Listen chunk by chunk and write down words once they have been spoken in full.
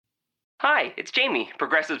Hi, it's Jamie,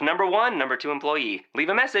 Progressive number 1, number 2 employee. Leave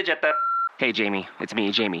a message at the... Hey, Jamie, it's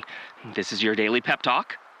me, Jamie. This is your daily pep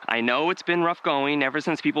talk. I know it's been rough going ever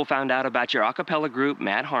since people found out about your a cappella group,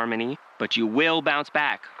 Mad Harmony, but you will bounce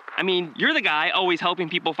back. I mean, you're the guy always helping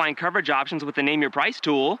people find coverage options with the Name Your Price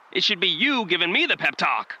tool. It should be you giving me the pep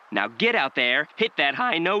talk. Now get out there, hit that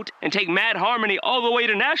high note, and take Mad Harmony all the way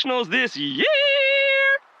to nationals this year!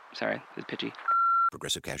 Sorry, it's pitchy.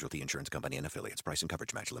 Progressive Casualty Insurance Company and Affiliates. Price and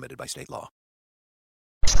coverage match limited by state law.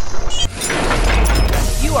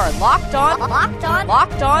 You are Locked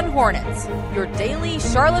On Hornets, your daily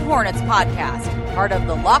Charlotte Hornets podcast, part of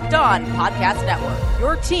the Locked On Podcast Network,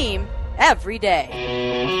 your team every day.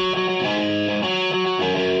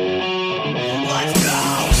 Let's go!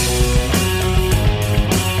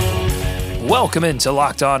 Welcome into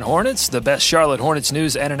Locked On Hornets, the best Charlotte Hornets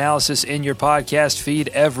news and analysis in your podcast feed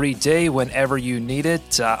every day whenever you need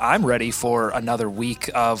it. I'm ready for another week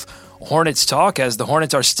of Hornets talk as the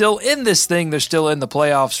Hornets are still in this thing. They're still in the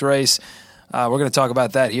playoffs race. We're going to talk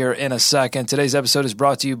about that here in a second. Today's episode is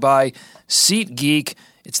brought to you by SeatGeek.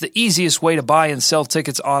 It's the easiest way to buy and sell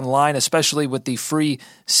tickets online, especially with the free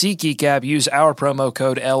SeatGeek app. Use our promo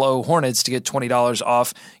code LOHornets to get $20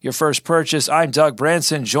 off your first purchase. I'm Doug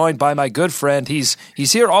Branson, joined by my good friend. He's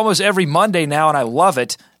here almost every Monday now, and I love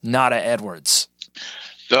it, Nada Edwards.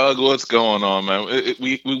 Doug, what's going on, man?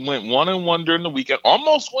 We went 1-1 during the weekend,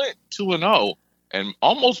 almost went 2-0, and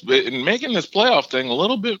almost making this playoff thing a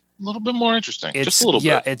little bit more interesting. Just a little bit.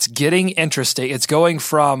 Yeah, it's getting interesting. It's going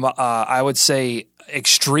from, I would say,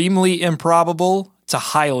 extremely improbable to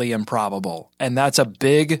highly improbable, and that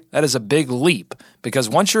is a big leap, because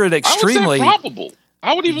once you're at extremely probable,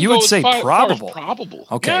 I would even say probable. Probable.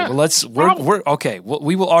 Okay, yeah, well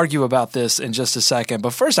we will argue about this in just a second,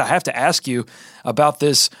 but first I have to ask you about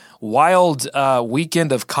this wild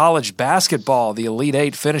weekend of college basketball. The Elite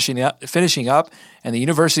Eight finishing up, and the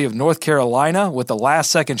University of North Carolina with the last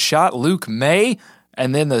second shot, Luke May,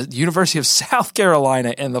 and then the University of South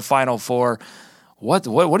Carolina in the Final Four. What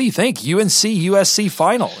do you think? UNC USC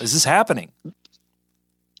final. Is this happening?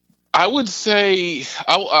 I would say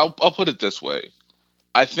I'll put it this way.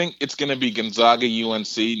 I think it's going to be Gonzaga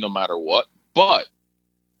UNC no matter what, but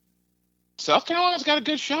South Carolina's got a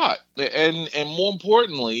good shot. And more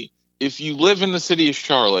importantly, if you live in the city of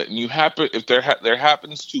Charlotte and if there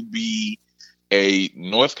happens to be a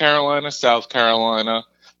North Carolina, South Carolina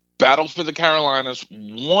battle for the Carolinas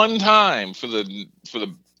one time for the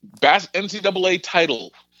NCAA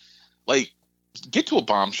title, like, get to a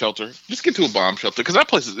bomb shelter. Just get to a bomb shelter, because that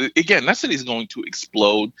city is going to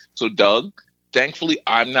explode. So, Doug, thankfully,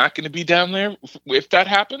 I'm not going to be down there. If that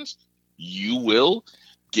happens, you will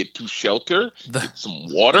get to shelter, get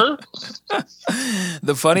some water.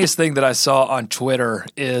 The funniest thing that I saw on Twitter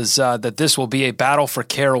is that this will be a battle for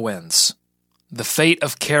Carowinds. The fate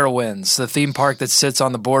of Carowinds, the theme park that sits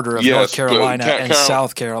on the border of North Carolina and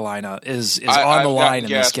South Carolina, is on the line in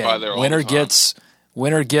this game. Winner gets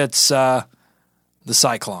the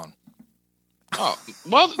Cyclone. Oh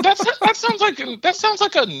well, that sounds like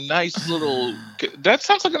a nice little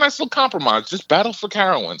compromise. Just battle for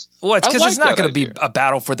Carowinds. Well, it's because it's not going to be a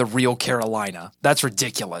battle for the real Carolina. That's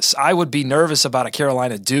ridiculous. I would be nervous about a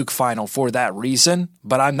Carolina Duke final for that reason,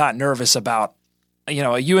 but I'm not nervous about a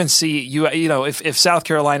UNC. If South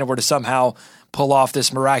Carolina were to somehow pull off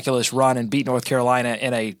this miraculous run and beat North Carolina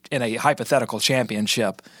in a hypothetical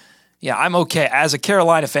championship, yeah, I'm okay. As a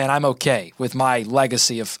Carolina fan, I'm okay with my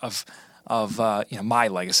legacy of my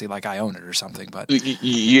legacy, like I own it or something. But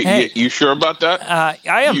you sure about that? I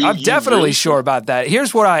am. I'm definitely really sure about that.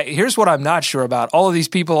 Here's what I'm not sure about. All of these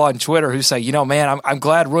people on Twitter who say, man, I'm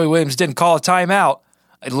glad Roy Williams didn't call a timeout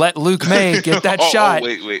and let Luke May get that shot.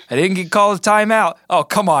 Wait. I didn't get called a timeout. Oh,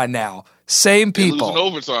 come on now. Same people. They lose in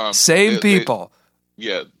overtime. Same people.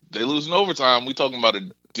 They lose in overtime. We talking about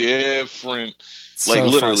a different,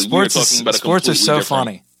 literally. Sports are so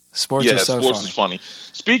funny. Sports is funny.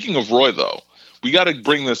 Speaking of Roy, though, we got to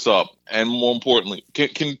bring this up, and more importantly,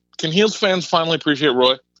 can Heels fans finally appreciate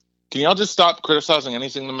Roy? Can y'all just stop criticizing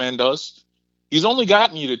anything the man does? He's only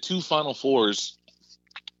gotten you to 2 Final Fours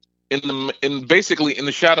basically in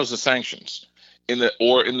the shadows of sanctions, in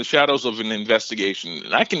the shadows of an investigation.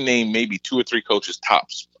 And I can name maybe 2 or 3 coaches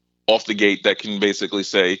tops off the gate that can basically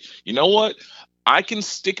say, you know what? I can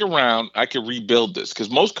stick around. I can rebuild this, because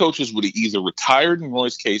most coaches would have either retired in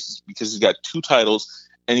Roy's case because he's got 2 titles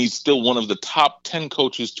and he's still one of the top 10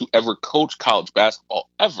 coaches to ever coach college basketball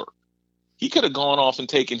ever. He could have gone off and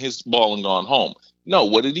taken his ball and gone home. No,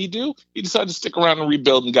 what did he do? He decided to stick around and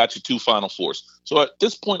rebuild and got you 2 Final Fours. So at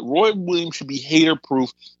this point, Roy Williams should be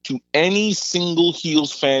hater-proof to any single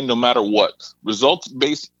Heels fan, no matter what.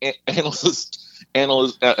 Results-based forget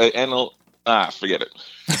it.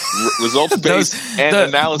 Results-based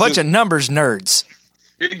analysis. Bunch of numbers nerds.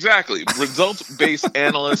 Exactly. Results-based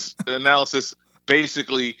analysis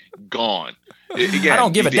basically gone. Again, I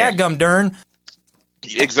don't give a dadgum darn.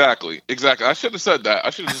 Exactly. I should have said that. I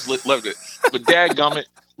should have just left it. But dadgummit,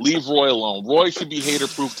 leave Roy alone. Roy should be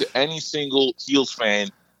hater-proof to any single Heels fan,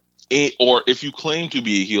 or if you claim to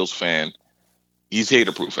be a Heels fan, he's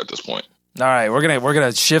hater-proof at this point. All right, we're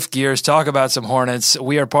gonna shift gears, talk about some Hornets.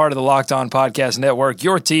 We are part of the Locked On Podcast Network,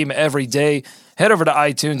 your team every day. Head over to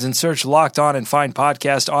iTunes and search Locked On and find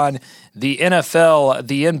podcast on the NFL,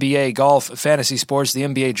 the NBA, golf, fantasy sports, the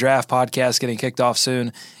NBA draft podcast getting kicked off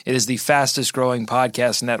soon. It is the fastest growing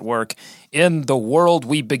podcast network in the world.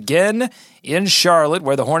 We begin in Charlotte,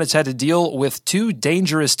 where the Hornets had to deal with 2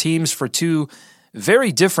 dangerous teams for 2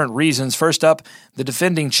 very different reasons. First up, the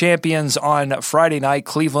defending champions on Friday night,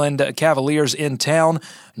 Cleveland Cavaliers in town.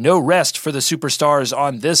 No rest for the superstars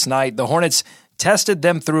on this night. The Hornets tested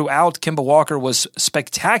them throughout. Kemba Walker was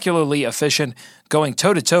spectacularly efficient, going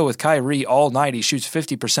toe-to-toe with Kyrie all night. He shoots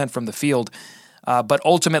 50% from the field. But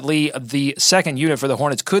ultimately, the second unit for the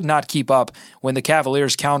Hornets could not keep up when the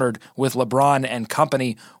Cavaliers countered with LeBron and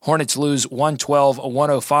company. Hornets lose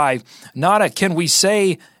 112-105. Not a, can we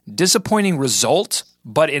say, disappointing result,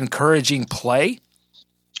 but encouraging play?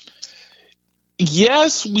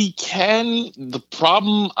 Yes, we can. The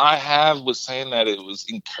problem I have with saying that it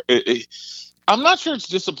was I'm not sure it's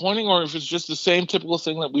disappointing or if it's just the same typical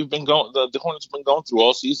thing that we've been the Hornets been going through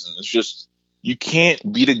all season. It's just you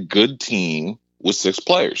can't beat a good team with 6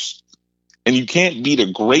 players. And you can't beat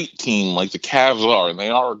a great team like the Cavs are, and they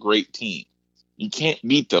are a great team. You can't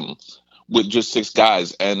beat them with just 6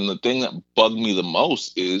 guys. And the thing that bugged me the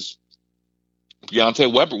most is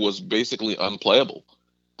Deontay Weber was basically unplayable.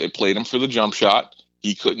 They played him for the jump shot.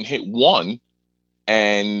 He couldn't hit one,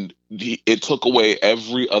 and it took away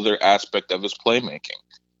every other aspect of his playmaking.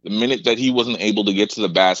 The minute that he wasn't able to get to the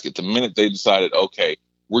basket, the minute they decided, okay,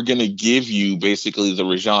 we're going to give you basically the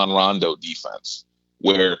Rajon Rondo defense,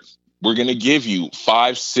 where we're going to give you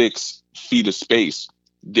 5-6 feet of space,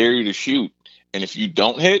 dare you to shoot. And if you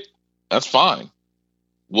don't hit, that's fine.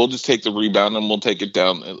 We'll just take the rebound and we'll take it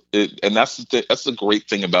down. And that's the great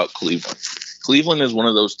thing about Cleveland. Cleveland is one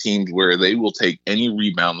of those teams where they will take any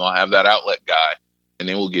rebound. They'll have that outlet guy, and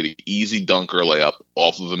they will get an easy dunk or layup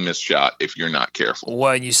off of a missed shot if you're not careful.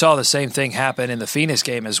 Well, and you saw the same thing happen in the Phoenix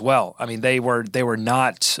game as well. I mean, they were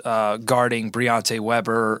not guarding Deontay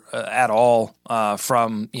Weber at all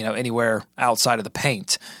from anywhere outside of the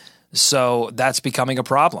paint. So that's becoming a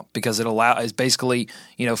problem because is basically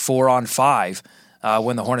 4-on-5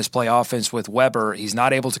 when the Hornets play offense with Weber. He's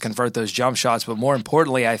not able to convert those jump shots, but more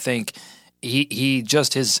importantly, I think he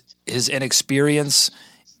just his inexperience,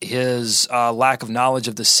 his lack of knowledge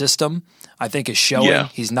of the system, I think is showing. Yeah.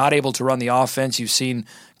 He's not able to run the offense. You've seen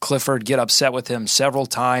Clifford get upset with him several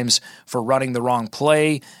times for running the wrong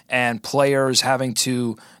play and players having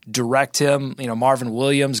to direct him. Marvin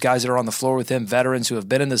Williams, guys that are on the floor with him, veterans who have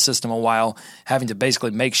been in the system a while, having to basically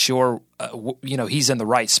make sure he's in the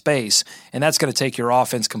right space, and that's going to take your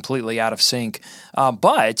offense completely out of sync.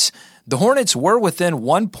 But the Hornets were within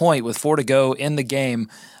 1 point with 4 to go in the game,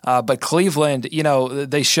 but Cleveland,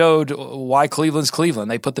 they showed why Cleveland's Cleveland.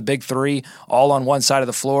 They put the big 3 all on one side of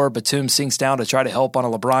the floor. Batum sinks down to try to help on a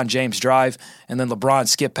LeBron James drive, and then LeBron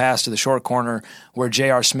skipped past to the short corner where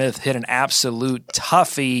J.R. Smith hit an absolute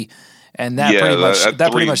toughie, and that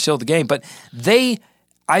pretty much sealed the game. But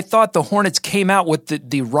I thought the Hornets came out with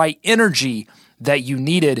the right energy that you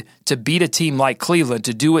needed to beat a team like Cleveland,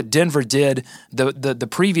 to do what Denver did the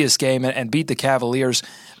previous game and beat the Cavaliers.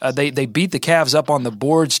 They beat the Cavs up on the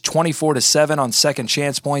boards 24-7 on second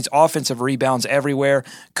chance points, offensive rebounds everywhere.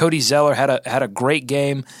 Cody Zeller had a great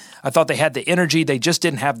game. I thought they had the energy. They just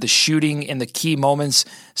didn't have the shooting in the key moments.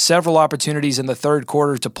 Several opportunities in the third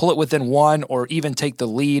quarter to pull it within 1 or even take the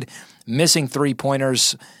lead, missing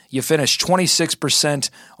 3-pointers. You finished 26%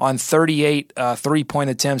 on 38 3-point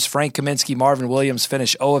attempts. Frank Kaminsky, Marvin Williams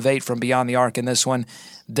finished 0 of 8 from beyond the arc in this one.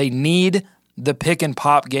 They need the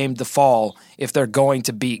pick-and-pop game to fall if they're going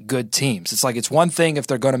to beat good teams. It's one thing if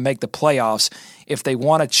they're going to make the playoffs. If they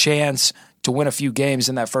want a chance to win a few games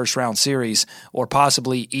in that first-round series, or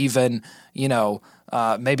possibly even,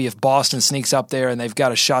 maybe if Boston sneaks up there and they've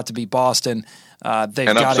got a shot to beat Boston, they've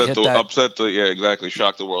got to hit that. Exactly.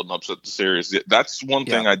 Shock the world and upset the series. That's one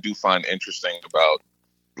thing I do find interesting about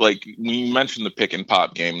like when you mentioned the pick and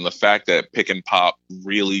pop game, the fact that pick and pop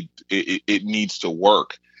really it needs to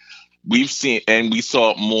work. We've seen, and we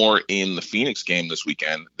saw it more in the Phoenix game this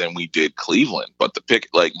weekend than we did Cleveland. But the pick,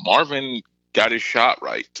 like Marvin got his shot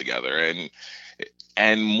right together,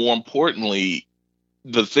 and more importantly,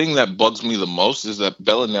 the thing that bugs me the most is that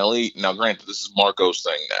Bellinelli. Now, granted, this is Marco's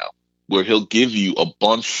thing now, where he'll give you a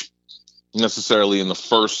bunch necessarily in the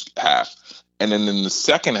first half, and then in the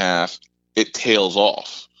second half it tails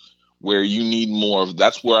off, where you need more of.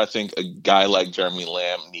 That's where I think a guy like Jeremy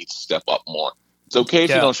Lamb needs to step up more. It's okay if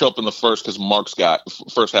you don't show up in the first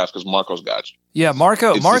half because Marco's got you. Yeah,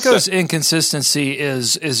 Marco's inconsistency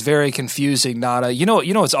is very confusing. Nada, you know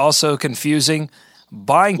it's also confusing.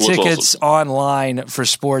 Buying tickets online for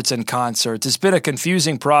sports and concerts. It's been a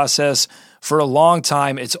confusing process for a long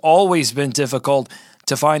time. It's always been difficult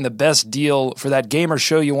to find the best deal for that game or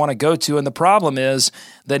show you want to go to. And the problem is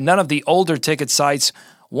that none of the older ticket sites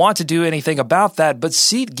want to do anything about that. But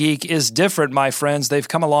SeatGeek is different, my friends. They've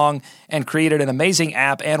come along and created an amazing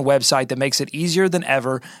app and website that makes it easier than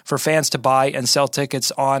ever for fans to buy and sell tickets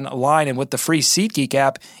online. And with the free SeatGeek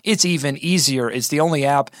app, it's even easier. It's the only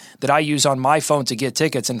app that I use on my phone to get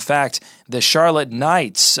tickets. In fact, the Charlotte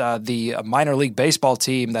Knights, the minor league baseball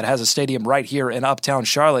team that has a stadium right here in Uptown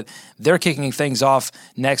Charlotte, they're kicking things off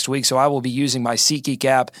next week. So I will be using my SeatGeek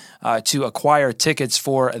app to acquire tickets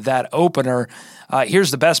for that opener.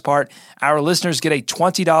 Here's the best part. Our listeners get a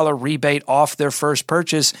 $20 rebate off their first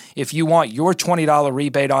purchase. If you want your $20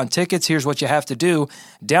 rebate on tickets, here's what you have to do.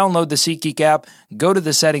 Download the SeatGeek app, go to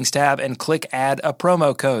the settings tab, and click add a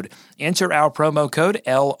promo code. Enter our promo code,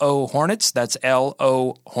 LO Hornets. That's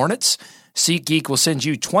LO Hornets. SeatGeek will send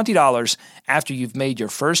you $20 after you've made your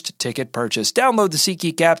first ticket purchase. Download the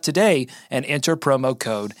SeatGeek app today and enter promo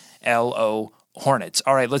code LO Hornets.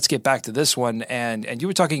 All right, let's get back to this one. And you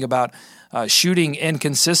were talking about shooting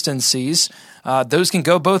inconsistencies. Those can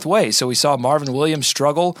go both ways. So we saw Marvin Williams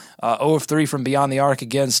struggle 0 of 3 from beyond the arc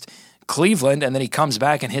against Cleveland, and then he comes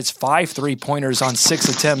back and hits 5 3-pointers on 6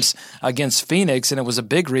 attempts against Phoenix, and it was a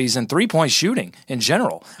big reason. 3-point shooting in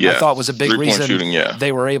general, I thought was a big reason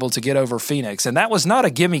they were able to get over Phoenix. And that was not a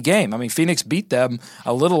gimme game. I mean, Phoenix beat them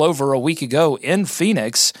a little over a week ago in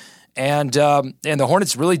Phoenix, and the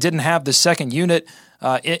Hornets really didn't have the second unit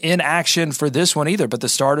in action for this one either, but the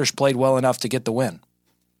starters played well enough to get the win.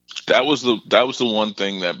 That was the one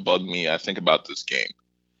thing that bugged me, I think, about this game.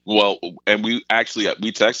 Well, and we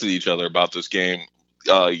texted each other about this game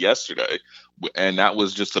yesterday, and that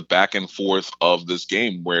was just a back and forth of this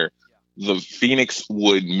game where the Phoenix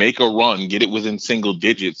would make a run, get it within single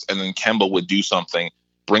digits, and then Kemba would do something,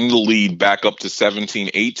 bring the lead back up to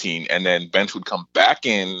 17-18, and then bench would come back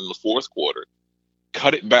in the fourth quarter,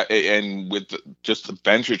 cut it back, and with just the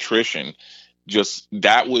bench attrition, just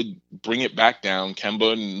that would bring it back down.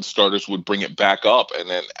 Kemba and starters would bring it back up, and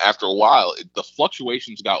then after a while, the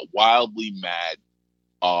fluctuations got wildly mad.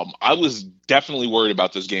 I was definitely worried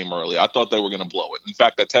about this game early. I thought they were going to blow it. In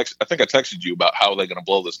fact, I think I texted you about how they're going to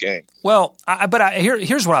blow this game. Well,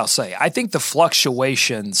 here's what I'll say. I think the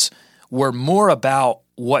fluctuations were more about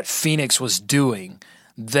what Phoenix was doing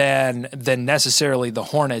than necessarily the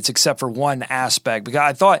Hornets, except for one aspect. Because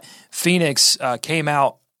I thought Phoenix came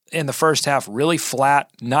out in the first half really flat,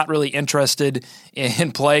 not really interested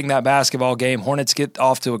in playing that basketball game. Hornets get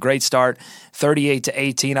off to a great start,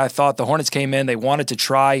 38-18. I thought the Hornets came in, they wanted to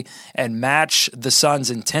try and match the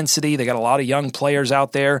Suns' intensity. They got a lot of young players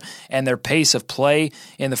out there and their pace of play.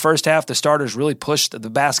 In the first half, the starters really pushed the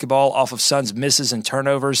basketball off of Suns' misses and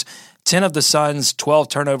turnovers. 10 of the Suns' 12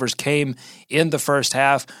 turnovers came in the first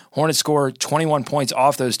half. Hornets scored 21 points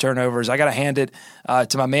off those turnovers. I got to hand it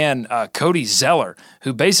to my man, Cody Zeller,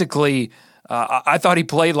 who basically, I thought he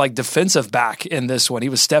played like defensive back in this one. He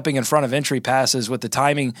was stepping in front of entry passes with the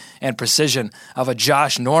timing and precision of a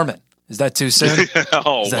Josh Norman. Is that too soon?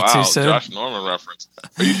 Oh, wow. Too soon? Josh Norman reference.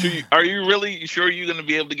 Are you really sure you're going to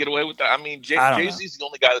be able to get away with that? I mean, Jay-Z's the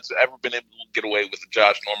only guy that's ever been able to get away with a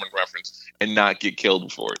Josh Norman reference and not get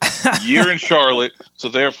killed for it. You're in Charlotte, so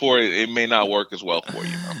therefore it may not work as well for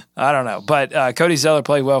you. I don't know. But Cody Zeller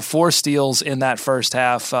played well. 4 steals in that first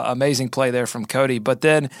half. Amazing play there from Cody. But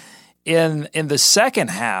then in the second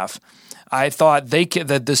half, I thought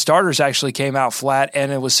the starters actually came out flat,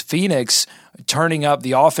 and it was Phoenix turning up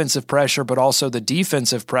the offensive pressure, but also the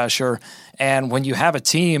defensive pressure. And when you have a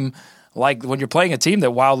team, like when you're playing a team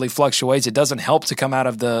that wildly fluctuates, it doesn't help to come out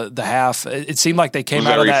of the half. It seemed like they came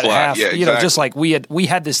out of that half, just like we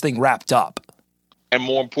had this thing wrapped up. And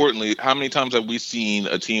more importantly, how many times have we seen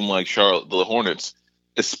a team like Charlotte, the Hornets,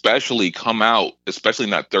 especially come out, especially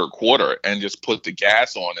in that third quarter, and just put the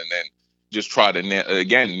gas on and then just try to,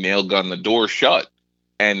 nail gun the door shut?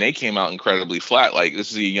 and they came out incredibly flat. Like,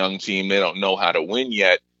 this is a young team; they don't know how to win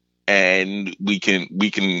yet, and we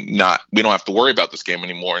don't have to worry about this game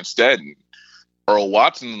anymore. Instead, Earl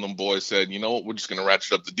Watson and them boys said, you know what, we're just going to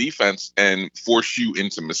ratchet up the defense and force you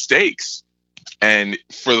into mistakes. And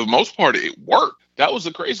for the most part, it worked. That was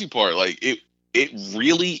the crazy part. Like, it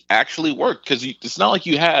really actually worked, because it's not like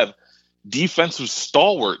you have defensive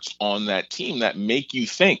stalwarts on that team that make you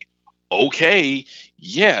think, okay,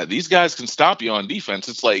 yeah, these guys can stop you on defense.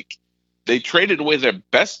 It's like they traded away their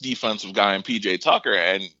best defensive guy in PJ Tucker,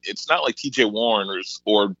 and it's not like TJ Warren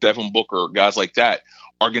or Devin Booker or guys like that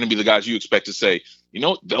are going to be the guys you expect to say, you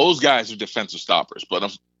know, those guys are defensive stoppers.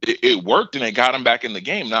 But it worked, and they got him back in the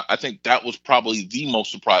game. Now, I think that was probably the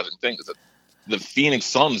most surprising thing, is that the Phoenix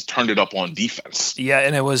Suns turned it up on defense. Yeah,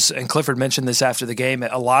 and Clifford mentioned this after the game,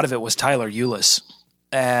 a lot of it was Tyler Ulis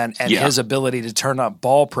and his ability to turn up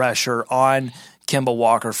ball pressure on Kemba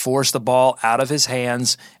Walker, force the ball out of his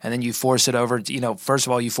hands, and then you force it over. You know, first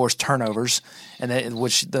of all, you force turnovers, and then,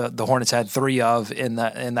 which the Hornets had 3 of in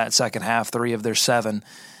that second half, 3 of their 7.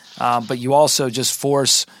 But you also just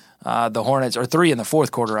force the Hornets, or 3 in the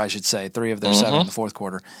fourth quarter, I should say, 3 of their 7 in the fourth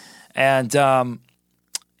quarter. And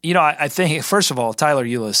you know, I think, first of all, Tyler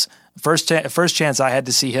Ulis, first chance I had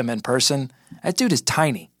to see him in person, that dude is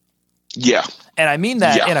tiny. Yeah. And I mean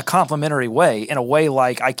that in a complimentary way, in a way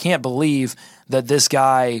like, I can't believe that this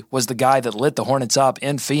guy was the guy that lit the Hornets up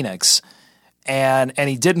in Phoenix. And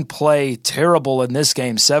he didn't play terrible in this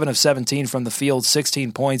game. 7 of 17 from the field,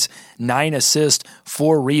 16 points, 9 assists,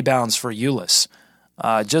 4 rebounds for Ulis.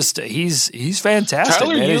 He's fantastic,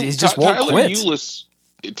 man. He just won't quit.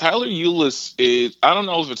 Tyler Ulis is, I don't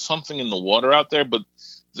know if it's something in the water out there, but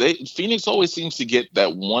Phoenix always seems to get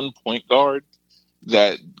that one point guard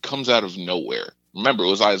that comes out of nowhere. Remember, it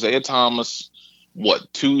was Isaiah Thomas,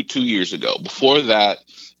 2 years ago. Before that,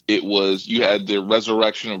 it was, you had the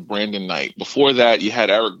resurrection of Brandon Knight. Before that, you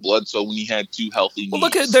had Eric Bledsoe when he had 2 healthy knees. Well,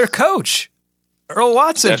 look at their coach, Earl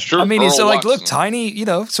Watson. That's true. I mean, he's like, look, tiny, you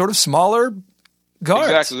know, sort of smaller guards.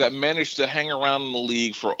 Exactly, that managed to hang around in the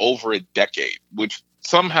league for over a decade, which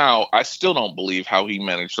somehow I still don't believe how he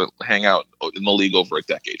managed to hang out in the league over a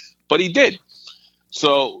decade. But he did.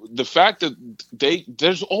 So the fact that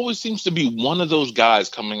there's always seems to be one of those guys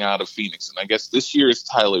coming out of Phoenix. And I guess this year is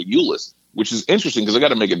Tyler Ulis, which is interesting because I got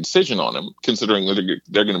to make a decision on him, considering that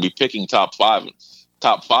they're going to be picking top five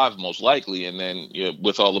most likely. And then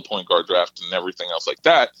with all the point guard draft and everything else like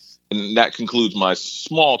that. And that concludes my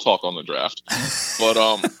small talk on the draft. But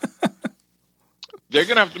they're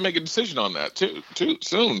going to have to make a decision on that too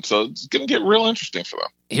soon. So it's going to get real interesting for them.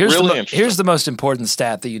 Here's the most important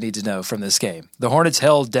stat that you need to know from this game. The Hornets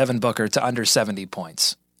held Devin Booker to under 70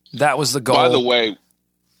 points. That was the goal. By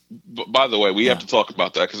the way, we have to talk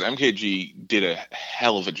about that because MKG did a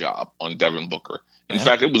hell of a job on Devin Booker. In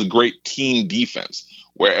fact, it was great team defense,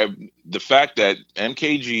 where the fact that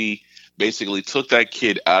MKG basically took that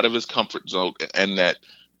kid out of his comfort zone, and that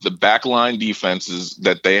the backline defenses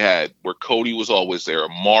that they had, where Cody was always there,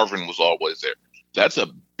 Marvin was always there, that's a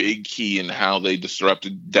big key in how they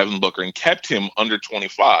disrupted Devin Booker and kept him under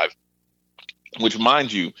 25, which,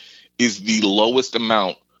 mind you, is the lowest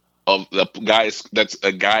amount of the guys. That's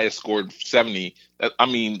a guy has scored 70. I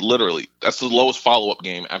mean, literally, that's the lowest follow-up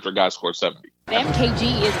game after a guy scored 70.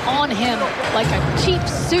 MKG is on him like a cheap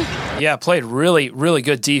suit. Yeah, played really, really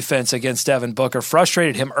good defense against Devin Booker.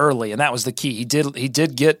 Frustrated him early, and that was the key. He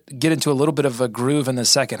did get into a little bit of a groove in the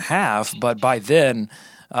second half, but by then,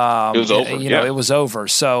 it was over. It was over.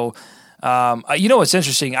 So, what's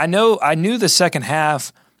interesting? I knew the second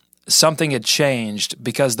half something had changed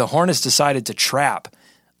because the Hornets decided to trap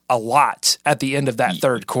a lot at the end of that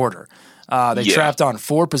third quarter. They trapped on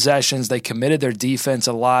 4 possessions. They committed their defense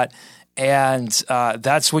a lot. And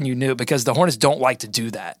that's when you knew, because the Hornets don't like to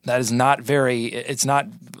do that. That is not it's not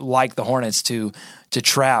like the Hornets to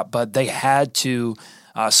trap, but they had to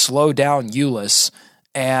slow down Ulis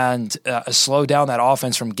and slow down that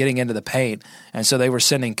offense from getting into the paint. And so they were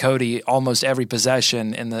sending Cody almost every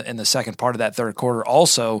possession in the second part of that third quarter.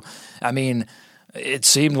 Also, I mean, it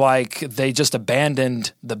seemed like they just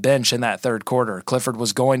abandoned the bench in that third quarter. Clifford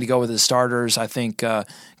was going to go with his starters. I think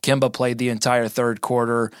Kemba played the entire third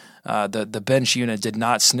quarter. The bench unit did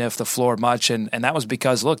not sniff the floor much, and that was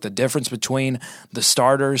because, look, the difference between the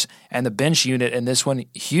starters and the bench unit in this one,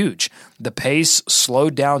 huge. The pace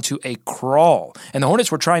slowed down to a crawl, and the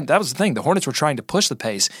Hornets were trying – that was the thing. The Hornets were trying to push the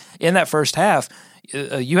pace. In that first half,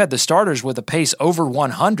 you had the starters with a pace over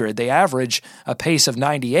 100. They average a pace of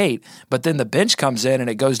 98, but then the bench comes in and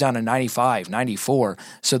it goes down to 95, 94.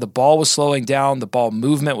 So the ball was slowing down. The ball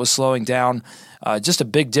movement was slowing down. Just a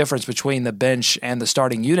big difference between the bench and the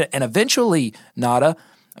starting unit. And eventually, Nada,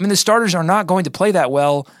 I mean, the starters are not going to play that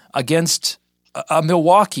well against a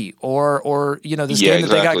Milwaukee or this game that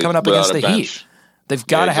they got coming up against the Heat. They've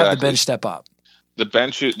got to have the bench step up. The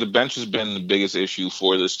bench has been the biggest issue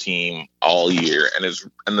for this team all year,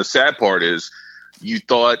 and the sad part is, you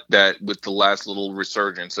thought that with the last little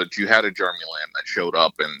resurgence that you had a Jeremy Lamb that showed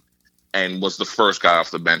up and was the first guy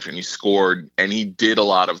off the bench, and he scored and he did a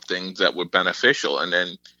lot of things that were beneficial, and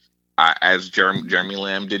then as Jeremy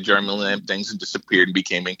Lamb did Jeremy Lamb things and disappeared and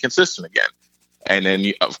became inconsistent again, and then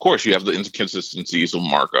of course you have the inconsistencies of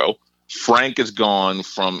Marco. Frank is gone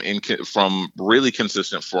from really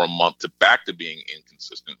consistent for a month to back to being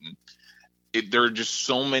inconsistent. There are just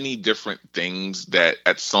so many different things that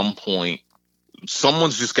at some point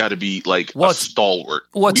someone's just got to be like a stalwart.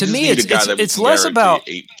 Well, to me, it's less about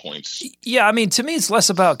 8 points. Yeah, I mean, to me, it's less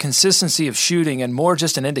about consistency of shooting and more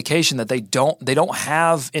just an indication that they don't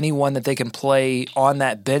have anyone that they can play on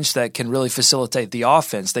that bench that can really facilitate the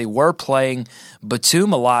offense. They were playing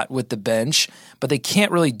Batum a lot with the bench, but they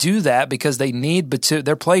can't really do that because they need Batum.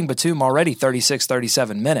 They're playing Batum already 36,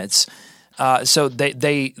 37 minutes. So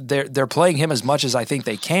they're playing him as much as I think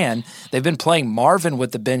they can. They've been playing Marvin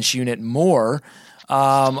with the bench unit more,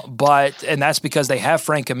 and that's because they have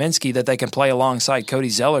Frank Kaminsky that they can play alongside Cody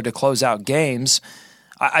Zeller to close out games.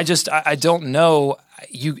 I don't know.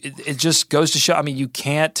 It just goes to show. I mean, you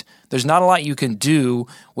can't. There's not a lot you can do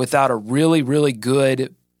without a really, really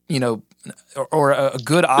good, or a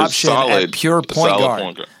good option at pure point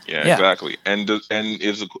guard. Yeah, exactly. And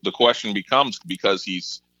the question becomes, because he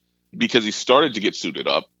started to get suited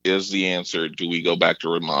up, is the answer, do we go back to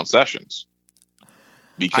Ramon Sessions?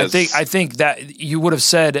 Because I think that you would have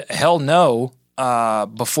said hell no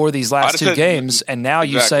before these last two games, and now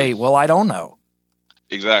you say, well, I don't know.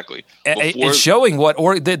 Exactly. It's showing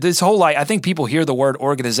this whole, I think people hear the word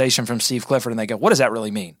organization from Steve Clifford and they go, what does that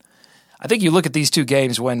really mean? I think you look at these two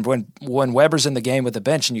games when Weber's in the game with the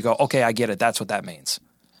bench and you go, okay, I get it. That's what that means.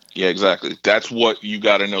 Yeah, exactly. That's what you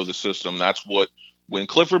got to know the system. That's what, when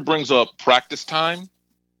Clifford brings up practice time,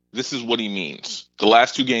 this is what he means. The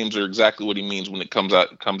last two games are exactly what he means when it comes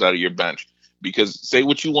out of your bench. Because say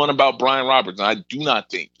what you want about Brian Roberts, and I do not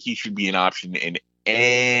think he should be an option in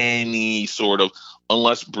any sort of,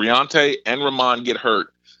 unless Briante and Ramon get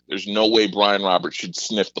hurt, there's no way Brian Roberts should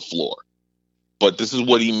sniff the floor. But this is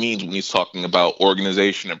what he means when he's talking about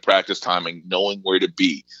organization and practice time and knowing where to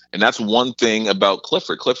be. And that's one thing about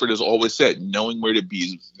Clifford. Clifford has always said knowing where to be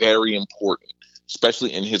is very important,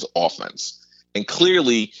 especially in his offense. And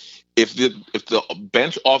clearly, if the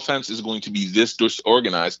bench offense is going to be this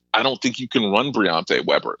disorganized, I don't think you can run Briante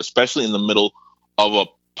Weber, especially in the middle of a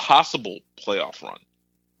possible playoff run.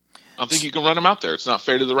 I don't think you can run him out there. It's not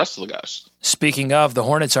fair to the rest of the guys. Speaking of, the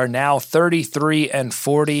Hornets are now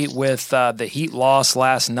 33-40 with the Heat loss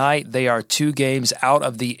last night. They are 2 games out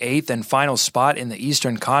of the 8th and final spot in the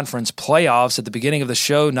Eastern Conference playoffs. At the beginning of the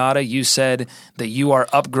show, Nada, you said that you are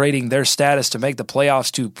upgrading their status to make the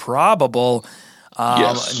playoffs to probable.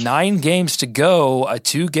 Yes. 9 games to go, a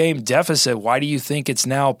 2-game deficit. Why do you think it's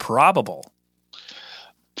now probable?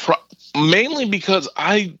 Mainly because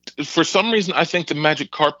for some reason, I think the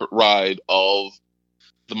magic carpet ride of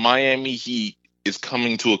the Miami Heat is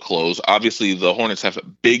coming to a close. Obviously, the Hornets have a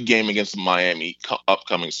big game against Miami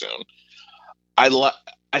upcoming soon. I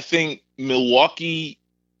think Milwaukee.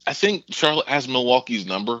 I think Charlotte has Milwaukee's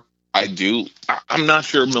number. I do. I'm not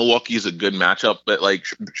sure Milwaukee is a good matchup, but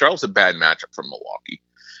Charlotte's a bad matchup for Milwaukee.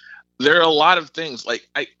 There are a lot of things.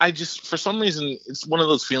 I just, for some reason, it's one of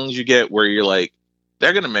those feelings you get where you're like,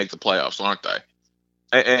 they're going to make the playoffs, aren't they?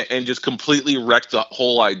 And just completely wreck the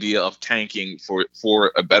whole idea of tanking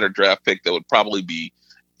for a better draft pick that would probably be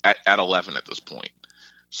at 11 at this point.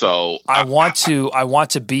 So I want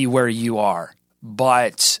to be where you are,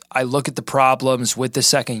 but I look at the problems with the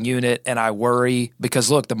second unit and I worry because,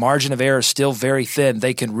 look, the margin of error is still very thin.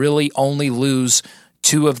 They can really only lose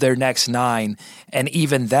 2 of their next 9, and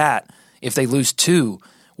even that, if they lose 2,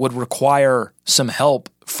 would require some help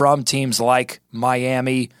from teams like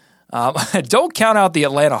Miami. Don't count out the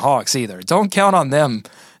Atlanta Hawks either. Don't count on them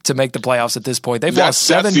to make the playoffs at this point. They've lost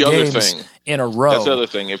 7 games in a row. That's the other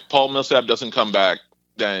thing. If Paul Millsap doesn't come back,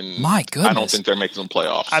 then my goodness, I don't think they're making the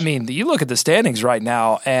playoffs. I mean, you look at the standings right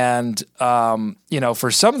now, and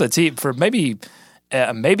for some of the team, for maybe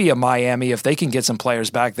a Miami, if they can get some players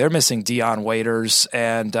back, they're missing Dion Waiters,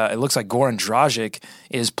 and it looks like Goran Dragic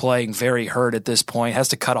is playing very hurt at this point, has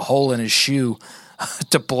to cut a hole in his shoe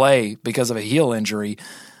to play because of a heel injury.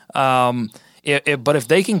 But if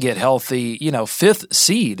they can get healthy, 5th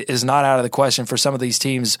seed is not out of the question for some of these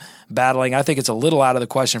teams battling. I think it's a little out of the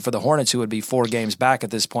question for the Hornets, who would be 4 games back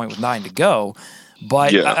at this point with 9 to go.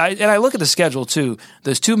 But Yeah. I look at the schedule too.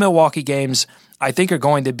 Those 2 Milwaukee games I think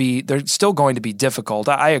they're still going to be difficult.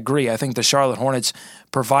 I agree. I think the Charlotte Hornets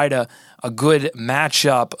provide a good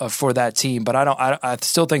matchup for that team, but I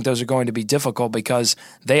still think those are going to be difficult because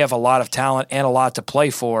they have a lot of talent and a lot to play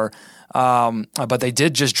for. But they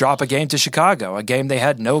did just drop a game to Chicago, a game they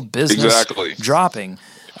had no business dropping.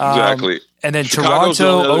 Exactly. And then Chicago's the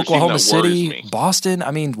Toronto, only other Oklahoma team that worries City, me.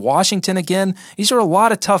 Boston, Washington again. These are a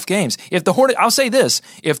lot of tough games. I'll say this,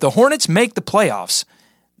 if the Hornets make the playoffs,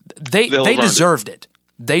 they deserved it.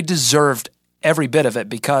 They deserved every bit of it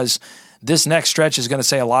because this next stretch is going to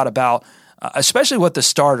say a lot about especially what the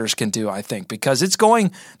starters can do, I think, because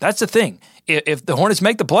that's the thing. If the Hornets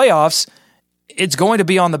make the playoffs, it's going to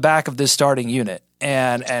be on the back of this starting unit.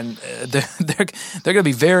 And they're going to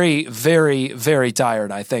be very, very, very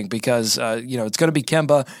tired, I think, because it's going to be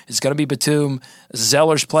Kemba, it's going to be Batum,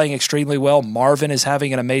 Zeller's playing extremely well, Marvin is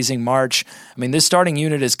having an amazing March. I mean, this starting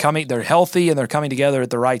unit is coming. They're healthy and they're coming together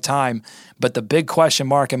at the right time. But the big question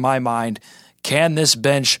mark in my mind: can this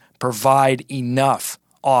bench provide enough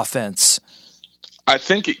offense? I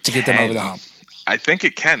think it to get them over the hump. I think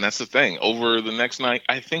it can. That's the thing. Over the next night,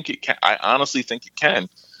 I think it can. I honestly think it can.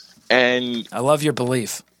 And I love your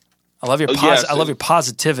belief. I love your I love your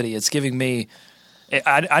positivity. It's giving me.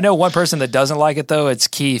 I know one person that doesn't like it though. It's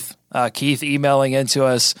Keith. Keith emailing into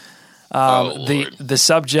us. The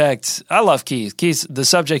subject. I love Keith. Keith's the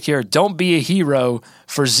subject here. Don't be a hero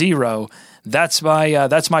for zero. That's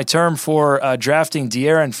my term for drafting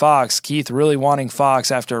De'Aaron Fox. Keith really wanting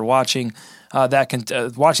Fox after watching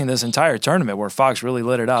watching this entire tournament where Fox really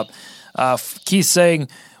lit it up. Keith saying,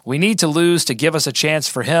 we need to lose to give us a chance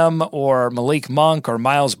for him or Malik Monk or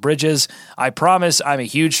Miles Bridges. I promise I'm a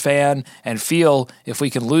huge fan and feel if we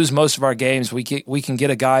can lose most of our games, we can get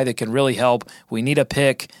a guy that can really help. We need a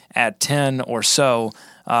pick at 10 or so.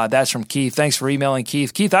 That's from Keith. Thanks for emailing,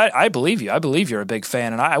 Keith. Keith, I believe you. I believe you're a big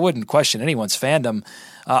fan, and I wouldn't question anyone's fandom.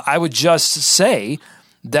 I would just say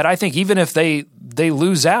that I think even if they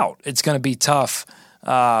lose out, it's going to be tough.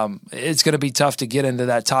 It's going to be tough to get into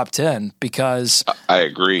that top 10 because I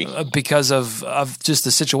agree because of just the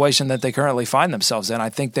situation that they currently find themselves in. I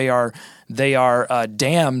think they are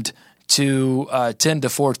damned to 10 to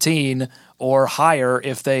 14 or higher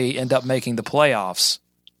if they end up making the playoffs.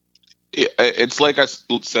 It's like I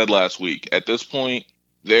said last week. At this point,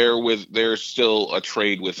 there's still a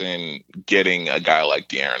trade within getting a guy like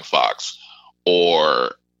De'Aaron Fox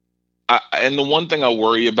and the one thing I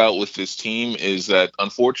worry about with this team is that,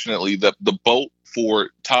 unfortunately, the boat for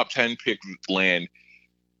top 10 pick land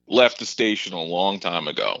left the station a long time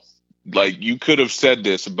ago. Like, you could have said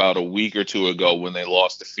this about a week or two ago when they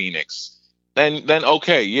lost to Phoenix. Then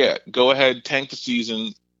okay, yeah, go ahead, tank the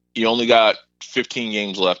season. You only got 15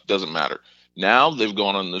 games left, doesn't matter. Now they've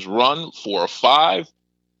gone on this run, 4 or 5,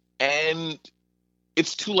 and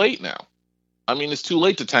it's too late now. I mean, it's too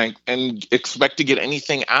late to tank and expect to get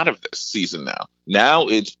anything out of this season now. Now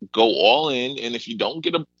it's go all in, and if you don't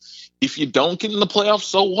get in the playoffs,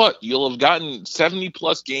 so what? You'll have gotten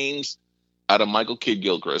 70-plus games out of Michael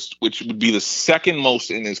Kidd-Gilchrist, which would be the second most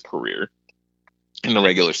in his career in the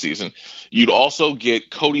regular season. You'd also get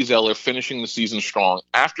Cody Zeller finishing the season strong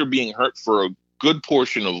after being hurt for a good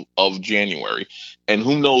portion of January. And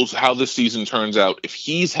who knows how this season turns out if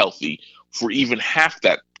he's healthy for even half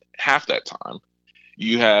that time.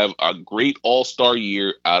 You have a great all-star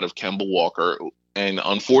year out of Kemba Walker, and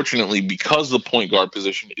unfortunately, because the point guard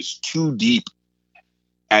position is too deep,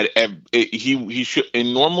 he should,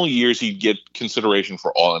 in normal years he'd get consideration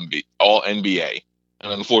for all NBA,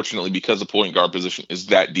 and unfortunately, because the point guard position is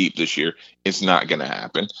that deep this year, it's not going to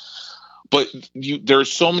happen. But there are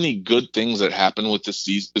so many good things that happen with this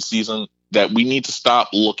season that we need to stop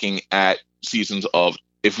looking at seasons of,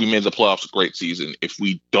 if we made the playoffs, a great season. If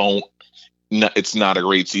we don't, it's not a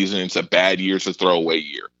great season. It's a bad year. It's a throwaway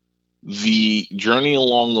year. The journey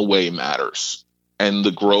along the way matters, and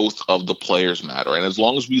the growth of the players matter. And as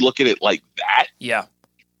long as we look at it like that,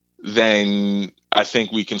 then I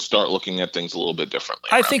think we can start looking at things a little bit differently.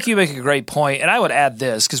 I think you make a great point, and I would add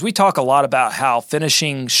this, because we talk a lot about how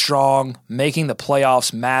finishing strong, making the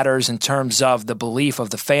playoffs matters in terms of the belief of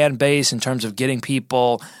the fan base, in terms of getting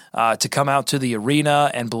people to come out to the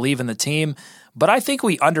arena and believe in the team. But I think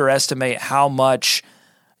we underestimate how much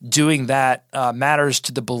doing that matters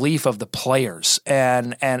to the belief of the players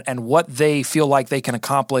and what they feel like they can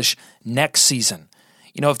accomplish next season.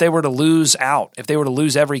 You know, if they were to lose out, if they were to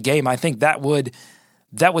lose every game, I think that would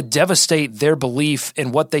devastate their belief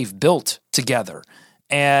in what they've built together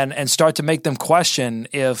and start to make them question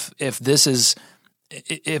if this is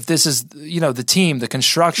if this is, the team, the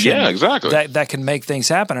construction exactly. that can make things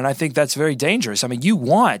happen. And I think that's very dangerous. I mean,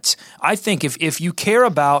 I think if you care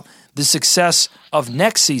about the success of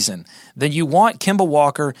next season, then you want Kemba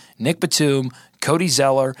Walker, Nick Batum, Cody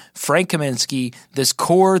Zeller, Frank Kaminsky, this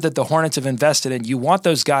core that the Hornets have invested in. You want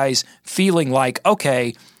those guys feeling like,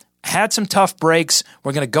 okay, had some tough breaks.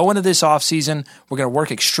 We're going to go into this offseason. We're going to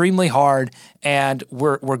work extremely hard, and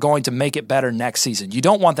we're going to make it better next season. You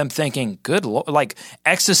don't want them thinking, good Lord, like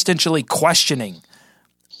existentially questioning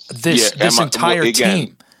this entire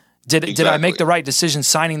team. Did I make the right decision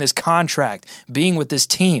signing this contract, being with this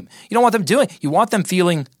team? You don't want them doing it. You want them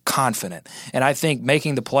feeling confident. And I think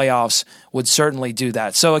making the playoffs would certainly do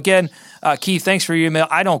that. So again, Keith, thanks for your email.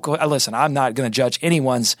 Listen, I'm not going to judge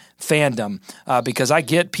anyone's fandom because I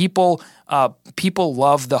get people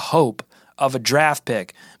love the hope of a draft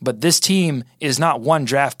pick, but this team is not one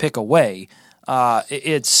draft pick away. There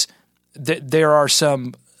are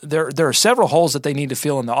several holes that they need to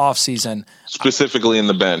fill in the offseason. Specifically in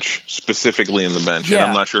the bench. Yeah. And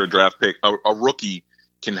I'm not sure a draft pick, a rookie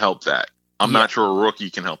can help that. I'm not sure a rookie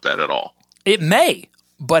can help that at all. It may,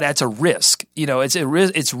 but that's a risk.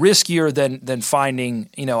 It's riskier than finding,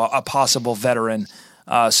 a possible veteran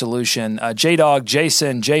solution. J-Dog,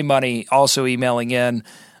 Jason, J-Money also emailing in.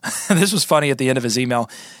 This was funny at the end of his email.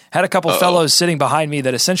 Had a couple fellows sitting behind me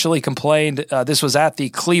that essentially complained. This was at the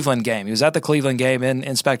Cleveland game. He was at the Cleveland game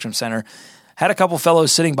in Spectrum Center. Had a couple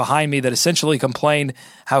fellows sitting behind me that essentially complained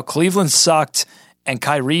how Cleveland sucked and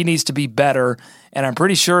Kyrie needs to be better. And I'm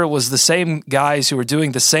pretty sure it was the same guys who were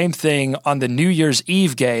doing the same thing on the New Year's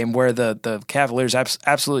Eve game where the Cavaliers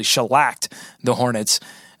absolutely shellacked the Hornets.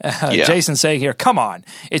 Jason saying here, come on,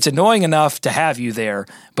 it's annoying enough to have you there,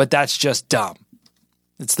 but that's just dumb.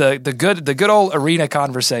 It's the good old arena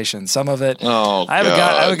conversation. Some of it. I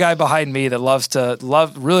have a guy behind me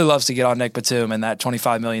that really loves to get on Nick Batum and that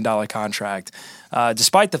 $25 million contract,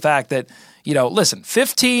 despite the fact that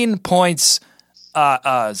 15 points,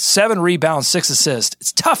 7 rebounds, 6 assists.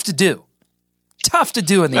 It's tough to do. Tough to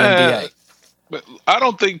do in the NBA. But I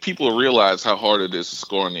don't think people realize how hard it is to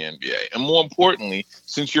score in the NBA, and more importantly,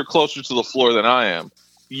 since you're closer to the floor than I am,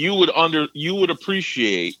 you would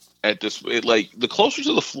appreciate. At this, like the closer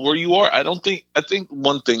to the floor you are, I think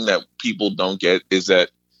one thing that people don't get is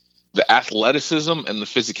that the athleticism and the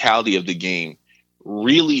physicality of the game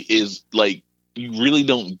really is like, you really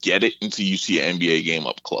don't get it until you see an NBA game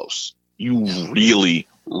up close. You really,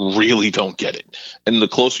 really don't get it. And the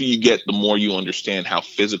closer you get, the more you understand how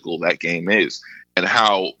physical that game is and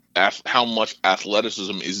how much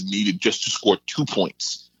athleticism is needed just to score 2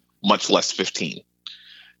 points, much less 15.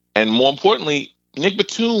 And more importantly, Nick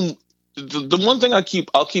Batum, the one thing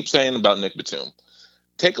I'll keep saying about Nick Batum,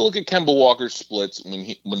 take a look at Kemba Walker's splits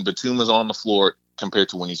when Batum is on the floor compared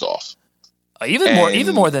to when he's off.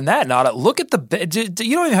 Even more than that, Nada. Look at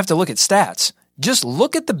you don't even have to look at stats. Just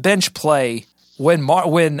look at the bench play when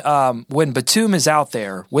Batum is out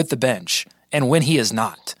there with the bench and when he is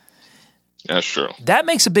not. That's true. That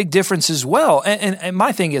makes a big difference as well. And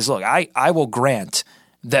my thing is, look, I will grant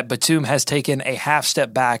that Batum has taken a half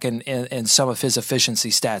step back in some of his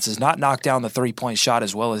efficiency stats, has not knocked down the three-point shot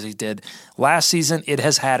as well as he did last season. It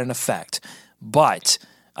has had an effect. But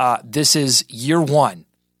this is year one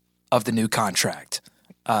of the new contract.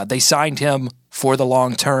 They signed him for the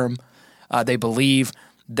long term. They believe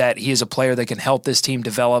that he is a player that can help this team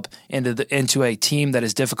develop into a team that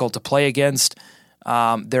is difficult to play against.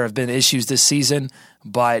 There have been issues this season,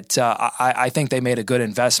 but I think they made a good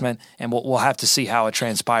investment, and we'll have to see how it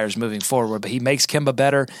transpires moving forward. But he makes Kemba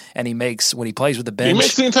better, and when he plays with the bench, he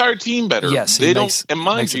makes the entire team better. Yes, makes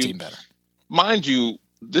the team better. Mind you,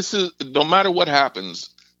 this is no matter what happens.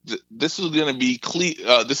 This is going to be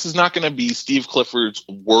this is not going to be Steve Clifford's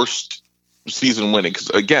worst season winning, because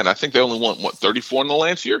again, I think they only won 34 in the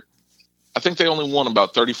last year. I think they only won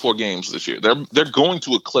about 34 games this year. They're going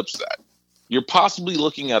to eclipse that. You're possibly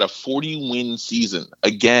looking at a 40-win season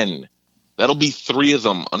again. That'll be 3 of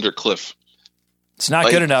them under Cliff. It's not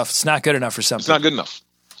good enough. It's not good enough for something. It's not good enough.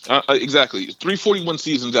 Exactly. 3 40-win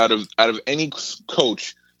seasons out of any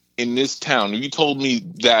coach in this town. If you told me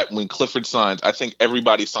that when Clifford signs, I think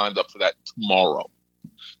everybody signed up for that tomorrow.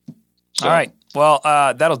 So. All right. Well,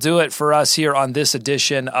 that'll do it for us here on this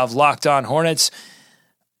edition of Locked On Hornets.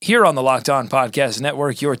 Here on the Locked On Podcast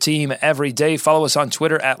Network, your team every day. Follow us on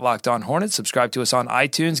Twitter at Locked On Hornets. Subscribe to us on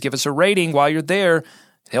iTunes. Give us a rating while you're there. It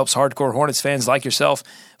helps hardcore Hornets fans like yourself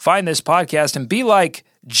find this podcast and be like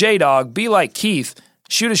J-Dog, be like Keith.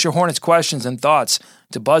 Shoot us your Hornets questions and thoughts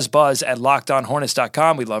to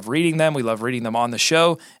buzzbuzz@lockedonhornets.com. We love reading them. We love reading them on the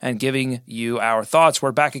show and giving you our thoughts.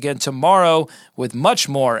 We're back again tomorrow with much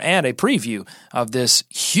more and a preview of this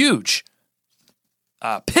huge,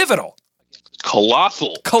 pivotal,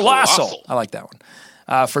 Colossal. I like that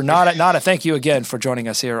one. For Nada, thank you again for joining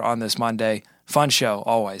us here on this Monday. Fun show,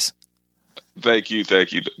 always. Thank you, Doug.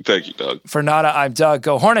 For Nada, I'm Doug.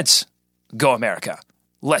 Go Hornets. Go America.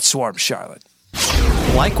 Let's swarm Charlotte.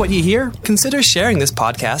 Like what you hear? Consider sharing this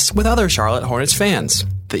podcast with other Charlotte Hornets fans.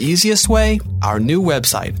 The easiest way? Our new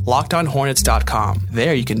website, LockedOnHornets.com.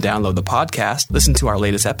 There you can download the podcast, listen to our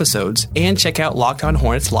latest episodes, and check out Locked On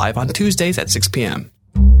Hornets live on Tuesdays at 6 p.m.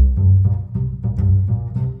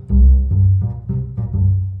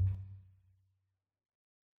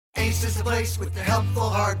 Ace is the place with the helpful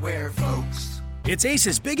hardware, folks. It's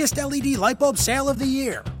Ace's biggest LED light bulb sale of the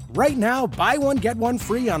year. Right now, buy one, get one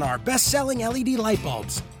free on our best-selling LED light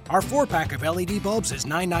bulbs. Our 4-pack of LED bulbs is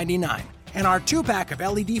 $9.99, and our 2-pack of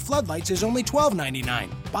LED floodlights is only $12.99.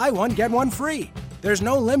 Buy one, get one free. There's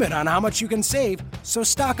no limit on how much you can save, so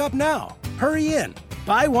stock up now. Hurry in.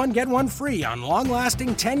 Buy one, get one free on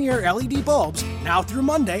long-lasting 10-year LED bulbs, now through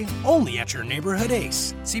Monday, only at your neighborhood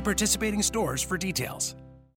Ace. See participating stores for details.